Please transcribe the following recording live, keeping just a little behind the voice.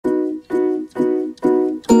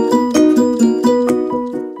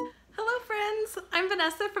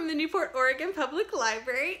Vanessa from the Newport, Oregon Public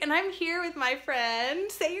Library, and I'm here with my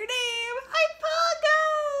friend, say your name,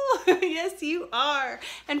 I'm Pongo! Yes, you are.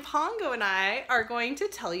 And Pongo and I are going to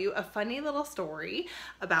tell you a funny little story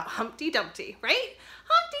about Humpty Dumpty, right?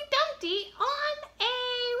 Humpty Dumpty on a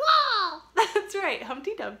wall! That's right,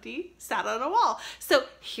 Humpty Dumpty sat on a wall. So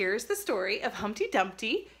here's the story of Humpty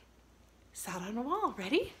Dumpty sat on a wall.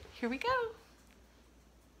 Ready? Here we go.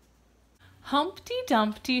 Humpty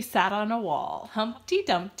Dumpty sat on a wall. Humpty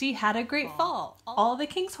Dumpty had a great fall. All the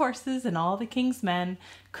king's horses and all the king's men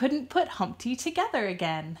couldn't put Humpty together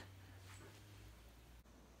again.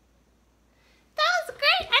 That was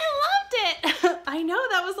great! I loved it! I know,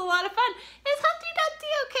 that was a lot of fun. Is Humpty Dumpty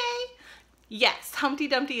okay? Yes, Humpty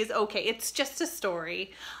Dumpty is okay. It's just a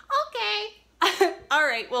story. Okay. All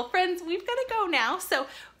right, well, friends, we've got to go now. So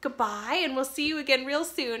goodbye, and we'll see you again real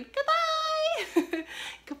soon. Goodbye.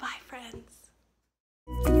 Goodbye, friends.